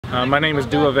My name is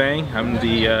Dua Vang. I'm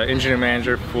the engineering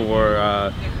manager for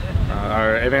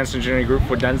our advanced engineering group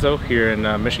for DENSO here in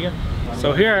Michigan.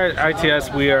 So here at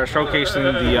ITS we are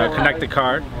showcasing the connected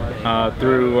car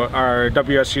through our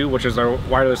WSU, which is our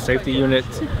wireless safety unit,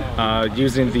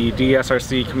 using the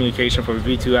DSRC communication for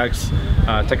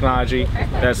V2X technology.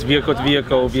 That's vehicle to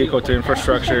vehicle, vehicle to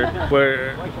infrastructure.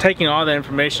 We're taking all that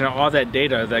information, all that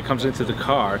data that comes into the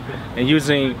car, and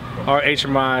using our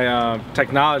HMI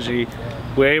technology,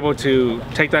 we're able to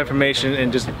take that information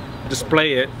and just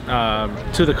display it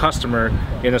to the customer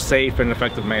in a safe and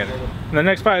effective manner. In the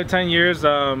next 5 to 10 years,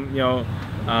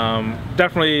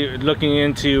 definitely looking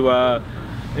into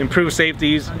improved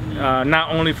safeties,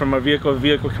 not only from a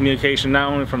vehicle-to-vehicle communication,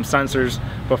 not only from sensors,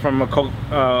 but from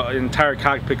a entire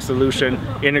cockpit solution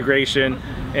integration,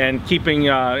 and keeping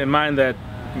in mind that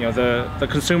the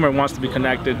consumer wants to be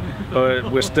connected,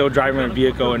 but we're still driving a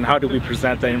vehicle, and how do we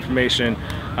present that information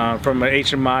from an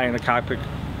HMI and a cockpit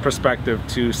perspective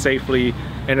to safely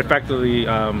and effectively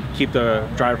keep the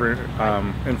driver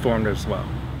informed as well.